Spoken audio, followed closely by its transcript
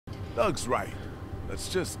Doug's right. Let's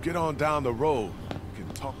just get on down the road. We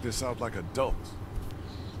can talk this out like adults.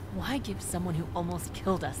 Why give someone who almost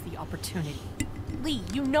killed us the opportunity? Lee,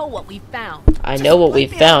 you know what we found. I know what we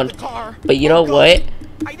found, but you know what?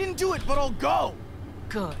 I didn't do it, but I'll go.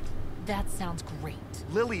 Good. That sounds great.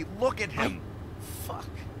 Lily, look at him. Fuck.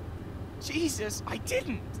 Jesus, I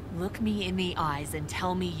didn't. Look me in the eyes and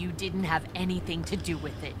tell me you didn't have anything to do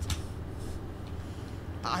with it.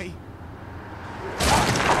 Oh,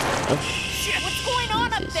 Shit, what's going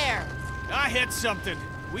on up there? I hit something.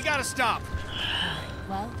 We gotta stop.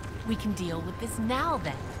 Well, we can deal with this now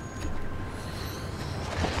then.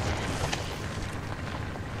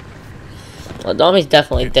 Well, Domi's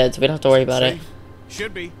definitely dead, so we don't have to worry about it.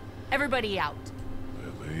 Should be. Everybody out.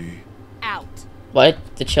 Lily. Out. What?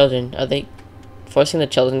 The children? Are they forcing the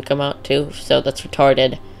children to come out too? So that's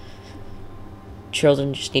retarded.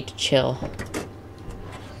 Children just need to chill.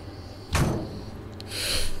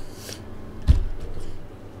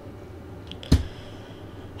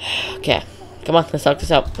 Okay. Come on, let's talk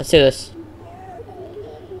this out. Let's do this.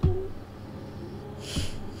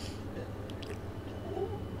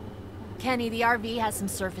 Kenny, the RV has some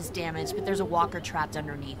surface damage, but there's a walker trapped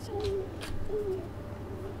underneath.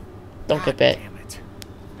 Don't get bit. Damn it.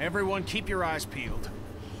 Everyone keep your eyes peeled.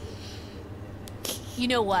 You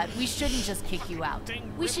know what? We shouldn't just kick you out.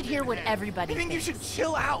 We should hear what everybody I think you thinks. should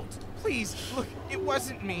chill out. Please, look, it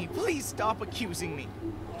wasn't me. Please stop accusing me.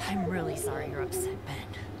 I'm really sorry you're upset,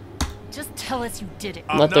 Ben. Just tell us you did it.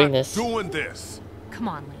 I'm not doing this. Doing this. Come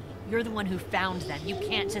on, Lee. You're the one who found them. You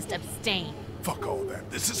can't just abstain. Fuck all that.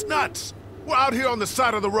 This is nuts. We're out here on the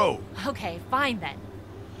side of the road. Okay, fine then.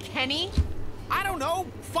 Kenny? I don't know.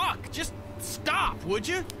 Fuck. Just stop, would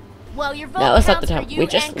you? Well, your vote Now it's not counts the time. for you We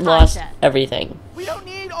just and lost Kasha. everything. We don't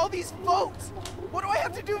need all these votes. What do I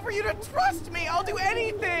have to do for you to trust me? I'll do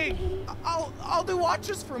anything. I'll do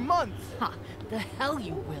watches for months. Huh, the hell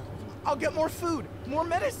you will. I'll get more food, more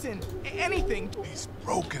medicine, anything. He's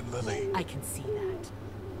broken, Lily. I can see that.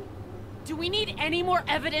 Do we need any more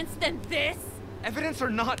evidence than this? Evidence or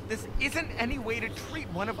not, this isn't any way to treat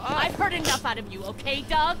one of us. I've heard enough out of you, okay,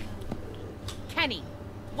 Doug? Kenny,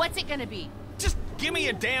 what's it gonna be? Just give me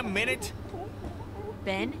a damn minute.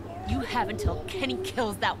 Ben, you have until Kenny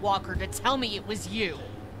kills that walker to tell me it was you.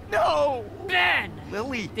 No! Ben!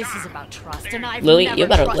 Lily! This is about trust, and I've Lily, never you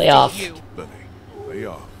better trusted lay off. you. Lily, lay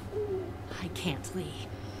off. I can't, Lee.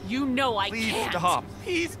 You know I Please can't. stop.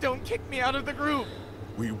 Please don't kick me out of the group.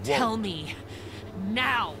 We won't. Tell me.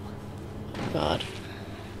 Now. God.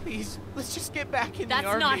 Please, let's just get back in That's the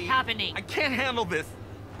RV. not happening. I can't handle this.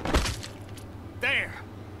 There.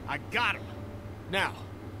 I got him. Now,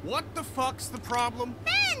 what the fuck's the problem?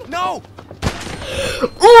 Ben! No!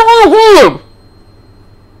 Oh,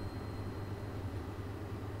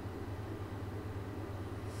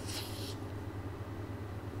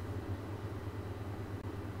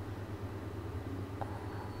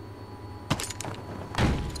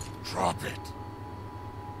 Drop it.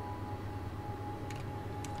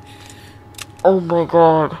 oh my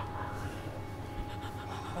God.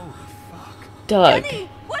 Holy fuck. Doug. Kenny,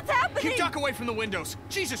 what's happening? You duck away from the windows.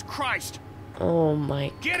 Jesus Christ. Oh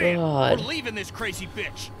my Get in. We're God. leaving this crazy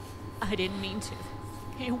bitch. I didn't mean to.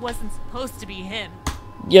 It wasn't supposed to be him.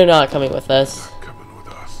 You're not coming with us. Coming with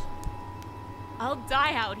us. I'll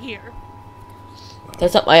die out here.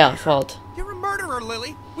 That's not my fault. You're a murderer,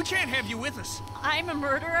 Lily. We can't have you with us. I'm a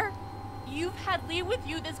murderer? You've had Lee with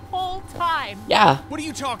you this whole time. Yeah. What are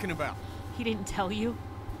you talking about? He didn't tell you.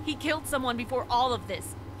 He killed someone before all of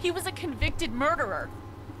this. He was a convicted murderer.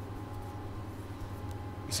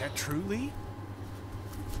 Is that true, Lee?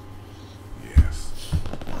 Yes.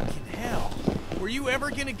 Fucking hell. Were you ever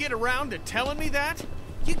gonna get around to telling me that?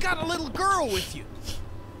 You got a little girl with you.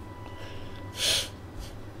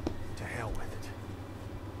 To hell with it.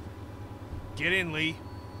 Get in, Lee.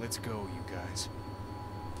 Let's go, you guys.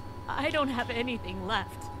 I don't have anything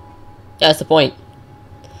left. That's the point.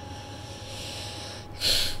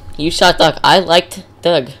 You shot Doug. I liked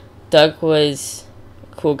Doug. Doug was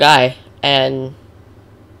a cool guy, and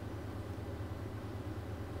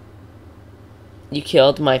you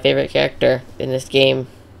killed my favorite character in this game.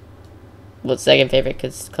 Well, second favorite,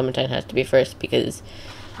 because Clementine has to be first, because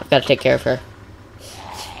I've got to take care of her.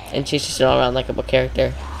 And she's just an all-around likable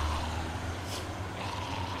character.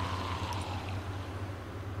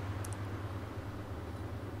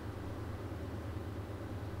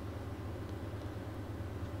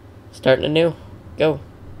 Starting anew. Go.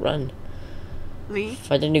 Run. Lee,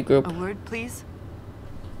 Find a new group. a word, please.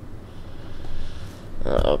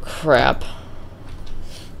 Oh, crap.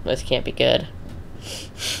 This can't be good.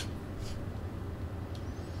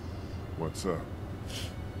 What's up?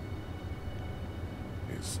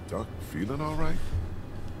 Is Duck feeling all right?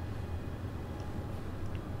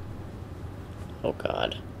 Oh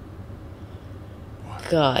God. What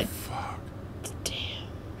God. the fuck? Damn.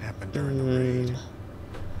 Happened during the raid.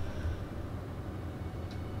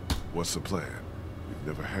 What's the plan? We've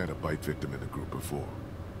never had a bite victim in the group before.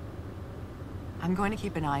 I'm going to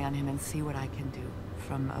keep an eye on him and see what I can do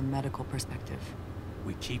from a medical perspective.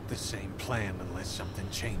 We keep the same plan unless something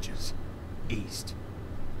changes. East.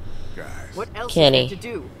 Guys. What else Kenny. is there to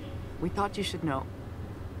do? We thought you should know.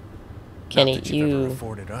 Kenny, Not that you've ever you.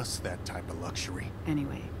 afforded us that type of luxury.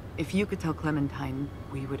 Anyway, if you could tell Clementine,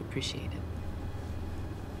 we would appreciate it.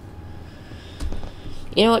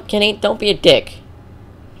 You know what, Kenny? Don't be a dick.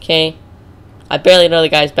 Okay? I barely know the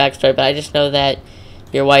guy's backstory, but I just know that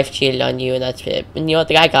your wife cheated on you, and that's it. And you know what?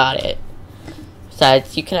 The guy got it.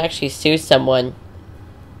 Besides, you can actually sue someone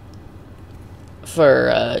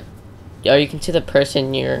for, or you can sue the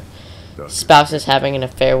person your spouse is having an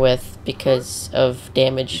affair with because of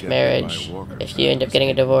damaged marriage if you end up getting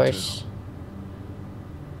a divorce.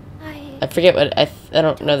 I forget what, I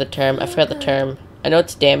don't know the term. I forgot the term. I know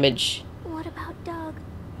it's damage What about Doug?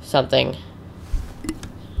 something.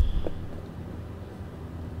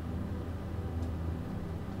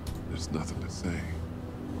 There's nothing to say.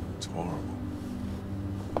 It's horrible.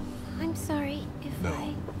 I'm sorry if No. I...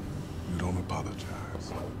 You don't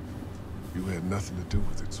apologize. You had nothing to do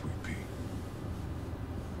with it, Sweet Pea.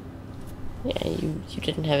 Yeah, you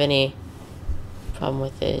didn't have any problem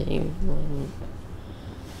with it. You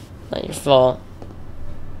not your fault.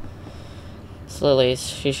 It's Lily's.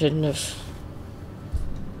 She shouldn't have.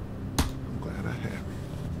 I'm glad I have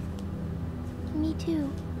you. Me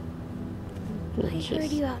too. I Just-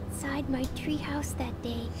 heard you outside my treehouse that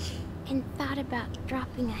day and thought about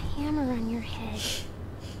dropping a hammer on your head.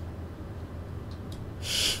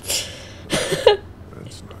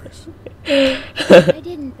 That's nice. I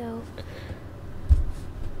didn't though.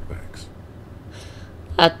 Thanks.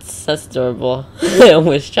 That's adorable. I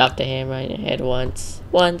almost dropped a hammer on your head once.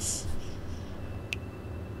 Once.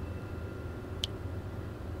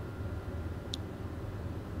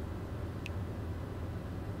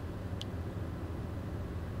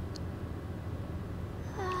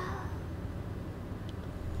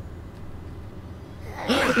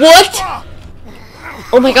 What?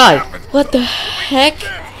 Oh my god. What the heck?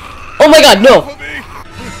 Oh my god, no.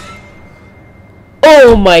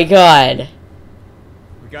 Oh my god.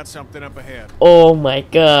 We got something up ahead. Oh my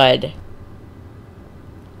god.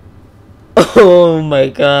 Oh my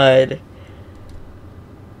god.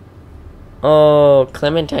 Oh,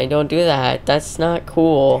 Clementine, don't do that. That's not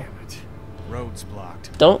cool. Damn it. Road's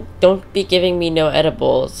blocked. Don't be giving me no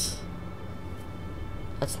edibles.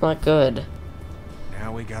 That's not good.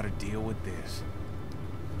 Now we gotta deal with this.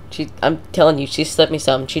 I'm telling you, she slipped me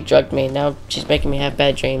something. She drugged me. Now she's making me have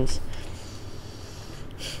bad dreams.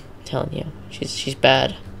 I'm telling you, she's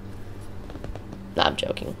bad. Nah, I'm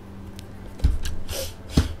joking.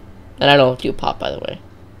 And I don't do pot, by the way.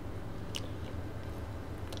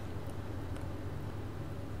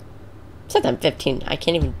 Since I'm 15, I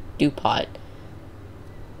can't even do pot.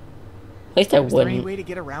 At least I Is there any wouldn't. way to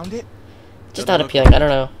get around it? Just not appealing. I don't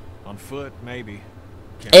know. On foot, maybe.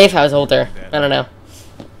 If I was older, I don't know.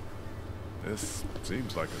 This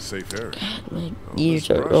seems like a safe area. My All ears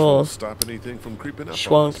this are brush all won't stop anything from creeping up on us.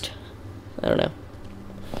 schwonked. I don't know.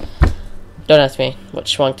 Don't ask me what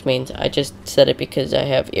schwonked means. I just said it because I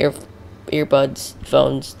have earbuds,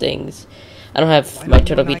 phones, things. I don't have Why my don't you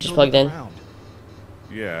Turtle and I Beaches go plugged look in. around?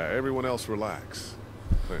 Yeah, everyone else relax.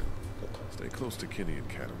 Clint, stay close to Kenny and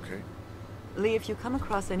Kat, okay? Lee, if you come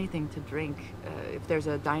across anything to drink, if there's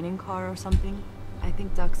a dining car or something, I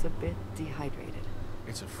think Duck's a bit dehydrated.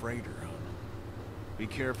 It's a freighter, hon. Be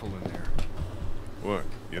careful in there. What,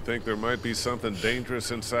 you think there might be something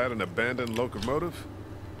dangerous inside an abandoned locomotive?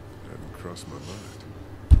 Hadn't crossed my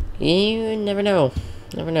mind. You never know.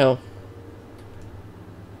 Never know.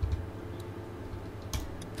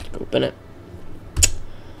 Open it.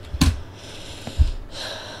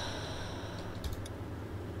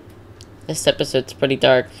 This episode's pretty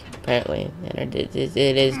dark, apparently. And it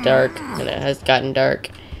is dark, and it has gotten dark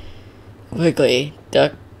quickly.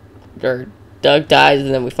 Doug dies,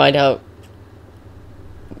 and then we find out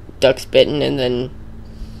Duck's bitten, and then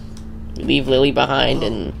we leave Lily behind,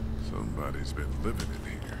 and Somebody's been living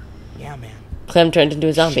in here. Yeah, man. Clem turned into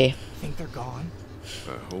a zombie. Think they're gone?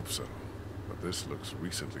 I hope so. But this looks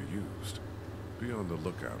recently used. Be on the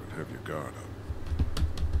lookout and have your guard up.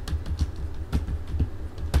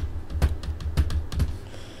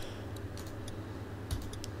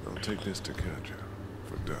 I'll take this to Katja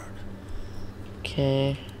for Doug.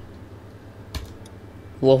 Okay.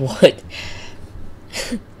 Well, what?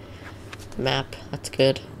 map. That's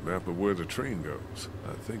good. A map of where the train goes.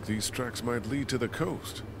 I think these tracks might lead to the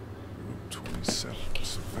coast. Route 27,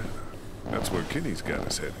 Savannah. That's where Kinney's got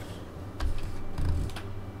us headed.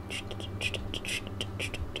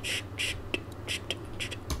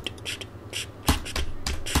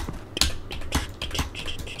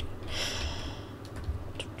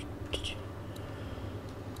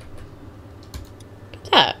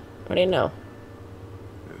 That. What do you know?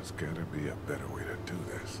 There's gotta be a better way to do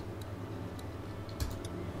this.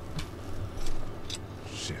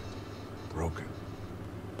 Shit. Broken.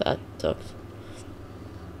 That sucks.